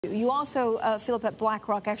You also, Philipp, at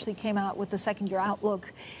BlackRock actually came out with the second-year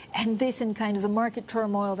outlook, and this in kind of the market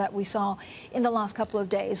turmoil that we saw in the last couple of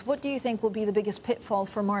days. What do you think will be the biggest pitfall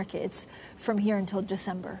for markets from here until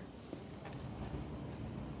December?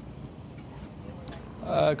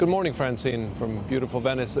 Good morning, Francine, from beautiful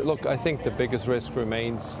Venice. Look, I think the biggest risk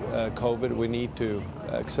remains COVID. We need to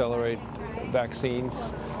accelerate vaccines,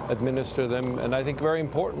 administer them, and I think very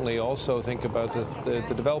importantly also think about the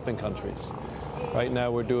developing countries. Right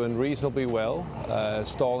now we're doing reasonably well,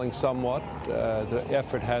 stalling somewhat. The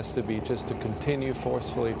effort has to be just to continue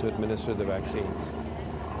forcefully to administer the vaccines.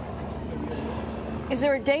 Is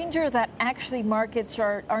there a danger that actually markets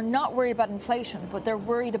are not worried about inflation, but they're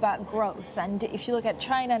worried about growth? And if you look at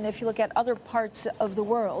China and if you look at other parts of the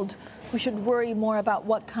world, we should worry more about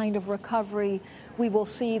what kind of recovery we will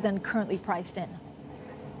see than currently priced in?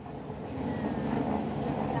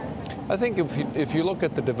 I think if you look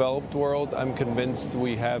at the developed world, I'm convinced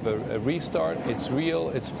we have a restart. It's real,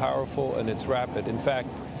 it's powerful, and it's rapid. In fact,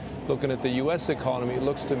 looking at the U.S. economy, it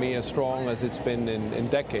looks to me as strong as it's been in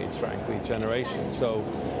decades, frankly, generations. So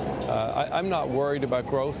I'm not worried about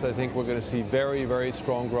growth. I think we're going to see very, very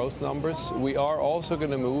strong growth numbers. We are also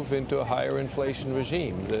going to move into a higher inflation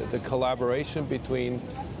regime. The collaboration between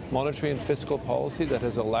monetary and fiscal policy that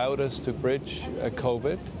has allowed us to bridge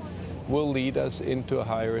COVID will lead us into a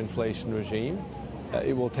higher inflation regime.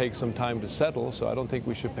 It will take some time to settle, so I don't think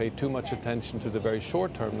we should pay too much attention to the very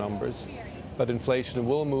short-term numbers, but inflation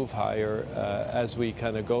will move higher as we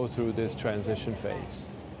kind of go through this transition phase.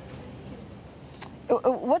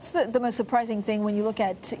 What's the most surprising thing when you look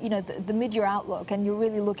at the mid-year outlook and you're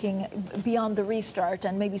really looking beyond the restart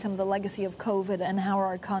and maybe some of the legacy of COVID and how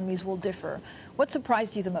our economies will differ? What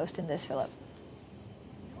surprised you the most in this, Philipp?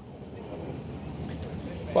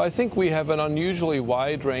 Well, I think we have an unusually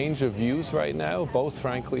wide range of views right now, both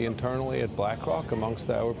frankly internally at BlackRock amongst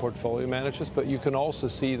our portfolio managers, but you can also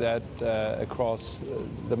see that across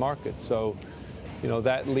the market. So,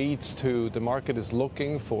 that leads to the market is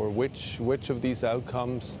looking for which of these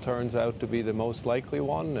outcomes turns out to be the most likely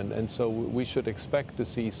one, and so we should expect to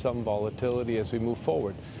see some volatility as we move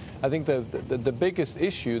forward. I think the biggest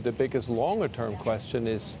issue, the biggest longer-term question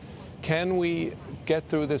is, can we get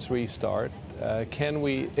through this restart? Can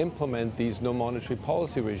we implement these no monetary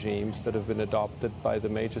policy regimes that have been adopted by the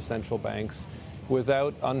major central banks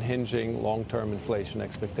without unhinging long-term inflation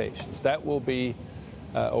expectations? That will be,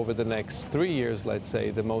 over the next 3 years, let's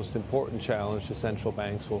say, the most important challenge the central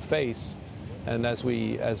banks will face. And as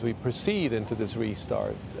we proceed into this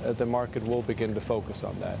restart, the market will begin to focus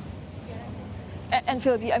on that. And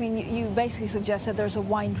Philipp, you basically suggested there's a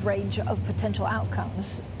wide range of potential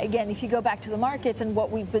outcomes. Again, if you go back to the markets and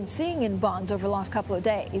what we've been seeing in bonds over the last couple of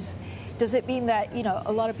days, does it mean that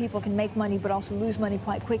a lot of people can make money but also lose money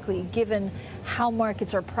quite quickly, given how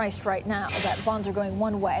markets are priced right now, that bonds are going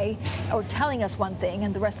one way or telling us one thing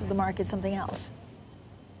and the rest of the market something else?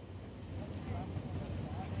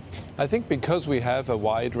 I think because we have a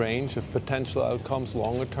wide range of potential outcomes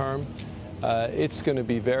longer term, it's going to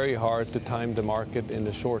be very hard to time the market in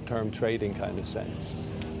a short-term trading kind of sense.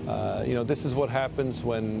 This is what happens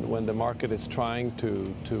when the market is trying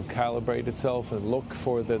to calibrate itself and look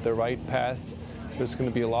for the right path. There's going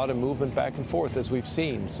to be a lot of movement back and forth, as we've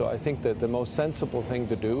seen. So I think that the most sensible thing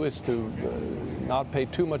to do is to not pay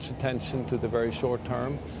too much attention to the very short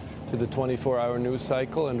term, to the 24-hour news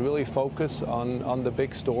cycle, and really focus on the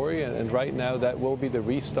big story. And right now, that will be the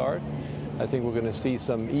restart. I think we're going to see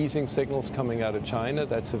some easing signals coming out of China.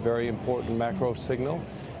 That's a very important macro signal.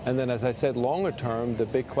 And then, as I said, longer term, the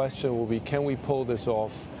big question will be, can we pull this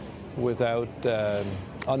off without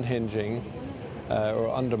unhinging or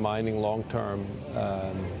undermining long-term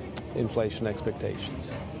inflation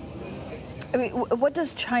expectations? What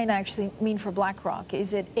does China actually mean for BlackRock?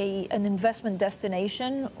 Is it an investment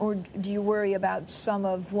destination, or do you worry about some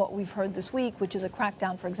of what we've heard this week, which is a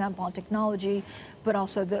crackdown, for example, on technology, but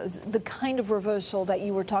also the kind of reversal that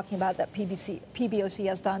you were talking about that PBOC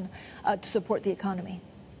has done to support the economy?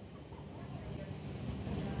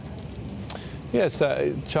 Yes,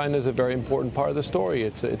 China is a very important part of the story.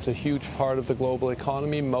 It's a huge part of the global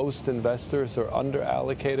economy. Most investors are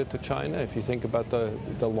under-allocated to China. If you think about the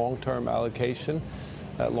long-term allocation,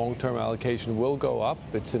 that long-term allocation will go up.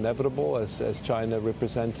 It's inevitable as China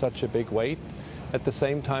represents such a big weight. At the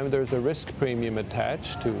same time, there's a risk premium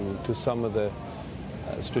attached to some of the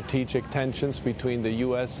strategic tensions between the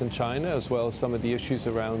U.S. and China, as well as some of the issues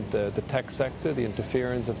around the tech sector, the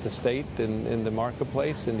interference of the state in the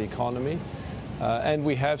marketplace, in the economy. And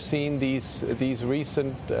we have seen these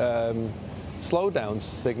recent slowdown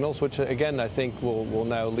signals, which again I think will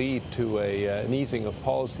now lead to an easing of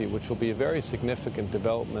policy, which will be a very significant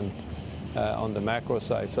development on the macro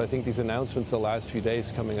side. So I think these announcements the last few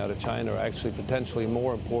days coming out of China are actually potentially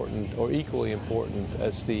more important or equally important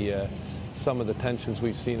as some of the tensions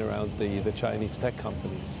we've seen around the Chinese tech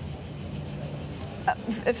companies.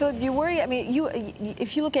 Philipp, do you worry? I mean,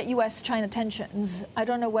 if you look at U.S. China tensions, I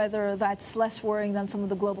don't know whether that's less worrying than some of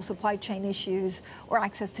the global supply chain issues or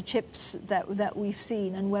access to chips that we've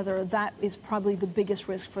seen, and whether that is probably the biggest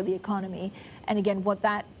risk for the economy, and again, what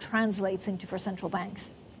that translates into for central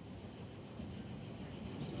banks.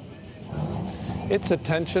 It's a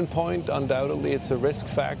tension point, undoubtedly. It's a risk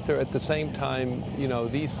factor. At the same time, you know,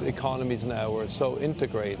 these economies now are so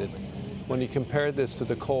integrated. When you compare this to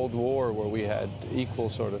the Cold War, where we had equal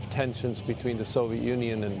sort of tensions between the Soviet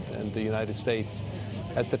Union and the United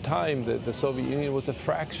States, at the time the Soviet Union was a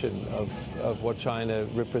fraction of what China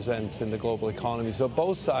represents in the global economy. So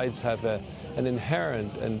both sides have an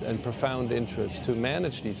inherent and profound interest to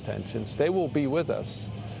manage these tensions. They will be with us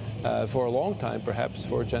for a long time, perhaps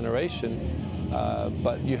for a generation,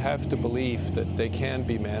 but you have to believe that they can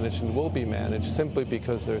be managed and will be managed simply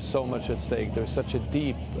because there's so much at stake. There's such a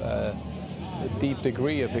deep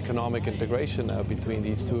degree of economic integration now between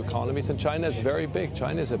these two economies, and China is very big.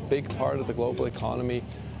 China is a big part of the global economy,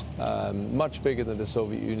 much bigger than the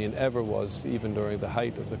Soviet Union ever was, even during the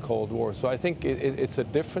height of the Cold War. So I think it's a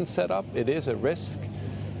different setup. It is a risk,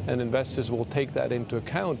 and investors will take that into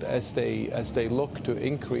account as they look to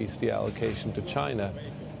increase the allocation to China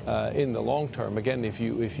in the long term. Again, if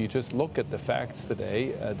you just look at the facts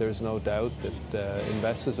today, there's no doubt that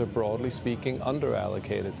investors are, broadly speaking,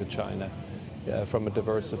 underallocated to China from a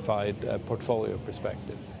diversified portfolio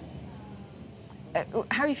perspective.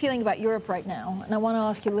 How are you feeling about Europe right now? And I want to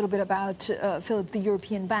ask you a little bit about, Philipp, the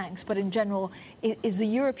European banks, but in general, is the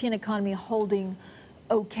European economy holding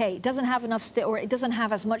okay? It doesn't have enough, or it doesn't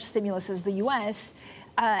have as much stimulus as the US,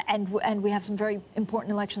 and we have some very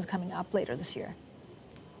important elections coming up later this year.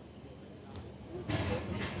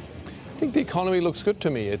 I think the economy looks good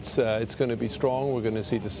to me. It's going to be strong. We're going to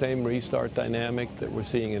see the same restart dynamic that we're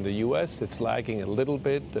seeing in the U.S. It's lagging a little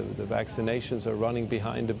bit. The vaccinations are running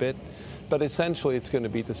behind a bit. But essentially, it's going to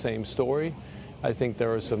be the same story. I think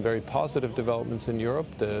there are some very positive developments in Europe.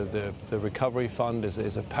 The recovery fund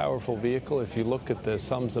is a powerful vehicle. If you look at the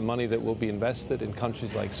sums of money that will be invested in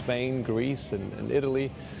countries like Spain, Greece, and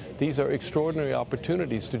Italy, these are extraordinary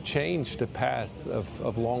opportunities to change the path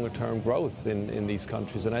of longer-term growth in these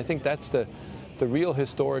countries. And I think that's the real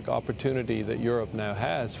historic opportunity that Europe now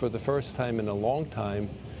has for the first time in a long time,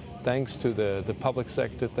 thanks to the public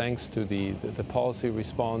sector, thanks to the policy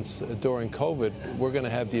response during COVID. We're going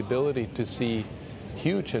to have the ability to see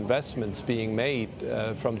huge investments being made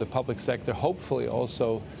from the public sector, hopefully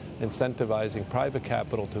also incentivizing private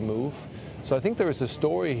capital to move. So I think there is a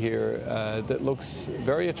story here that looks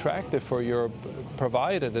very attractive for Europe,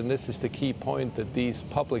 provided, and this is the key point, that these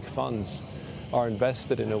public funds are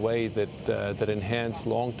invested in a way that enhance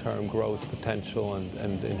long-term growth potential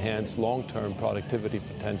and enhance long-term productivity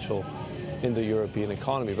potential in the European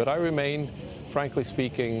economy. But I remain, frankly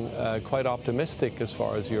speaking, quite optimistic as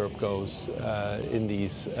far as Europe goes in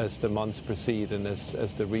these, as the months proceed and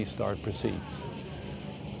as the restart proceeds.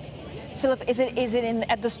 Philipp, is it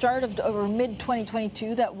at the start of or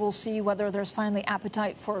mid-2022 that we'll see whether there's finally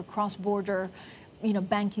appetite for cross-border,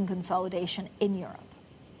 banking consolidation in Europe?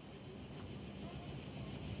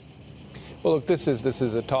 Well, look, this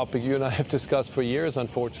is a topic you and I have discussed for years,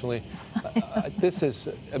 unfortunately.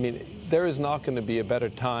 There is not going to be a better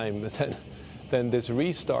time than this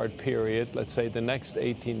restart period, let's say the next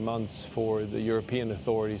 18 months, for the European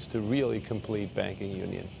authorities to really complete banking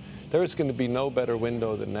union. There is going to be no better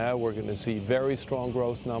window than now. We're going to see very strong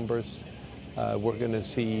growth numbers. We're going to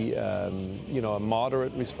see, a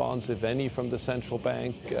moderate response, if any, from the central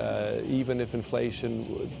bank, even if inflation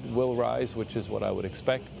will rise, which is what I would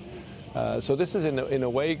expect. So this is, in a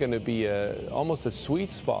way, going to be almost a sweet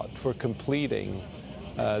spot for completing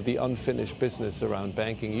the unfinished business around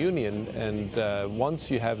banking union. And once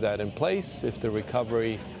you have that in place, if the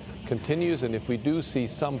recovery continues, and if we do see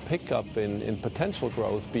some pickup in potential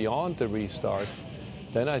growth beyond the restart,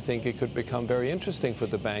 then I think it could become very interesting for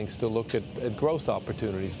the banks to look at growth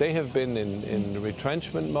opportunities. They have been in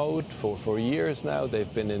retrenchment mode for years now.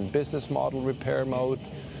 They've been in business model repair mode.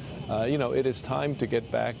 It is time to get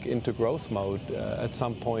back into growth mode at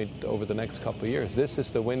some point over the next couple of years. This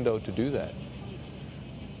is the window to do that.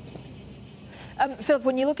 Philipp,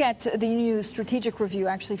 when you look at the new strategic review,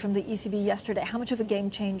 actually from the ECB yesterday, how much of a game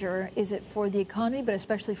changer is it for the economy, but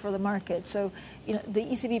especially for the market? So, the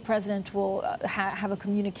ECB president will have a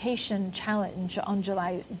communication challenge on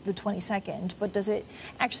July the 22nd, but does it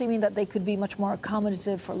actually mean that they could be much more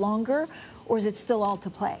accommodative for longer, or is it still all to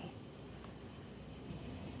play?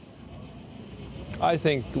 I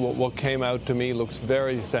think what came out to me looks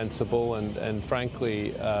very sensible, and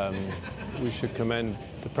frankly, we should commend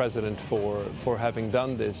the president for having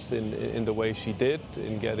done this in the way she did,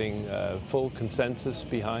 in getting full consensus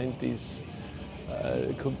behind these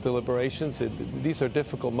deliberations. These are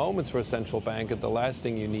difficult moments for a central bank, and the last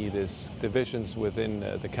thing you need is divisions within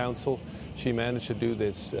the council. She managed to do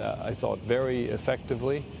this, I thought, very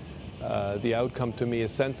effectively. The outcome to me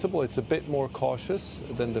is sensible. It's a bit more cautious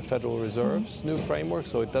than the Federal Reserve's new framework,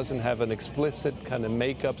 so it doesn't have an explicit kind of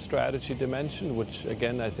make-up strategy dimension, which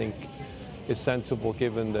again I think is sensible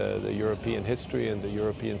given the European history and the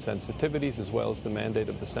European sensitivities, as well as the mandate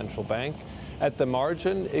of the central bank. At the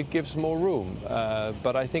margin, it gives more room.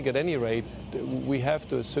 But I think at any rate, we have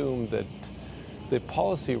to assume that the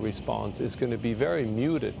policy response is going to be very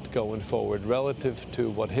muted going forward relative to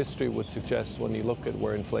what history would suggest when you look at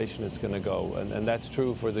where inflation is going to go. And that's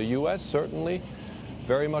true for the U.S., certainly.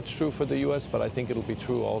 Very much true for the U.S., but I think it'll be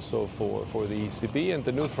true also for the ECB. And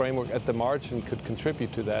the new framework at the margin could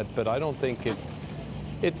contribute to that, but I don't think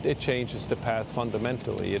it changes the path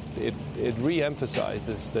fundamentally. It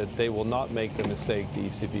re-emphasizes that they will not make the mistake the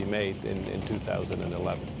ECB made in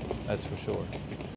 2011. That's for sure.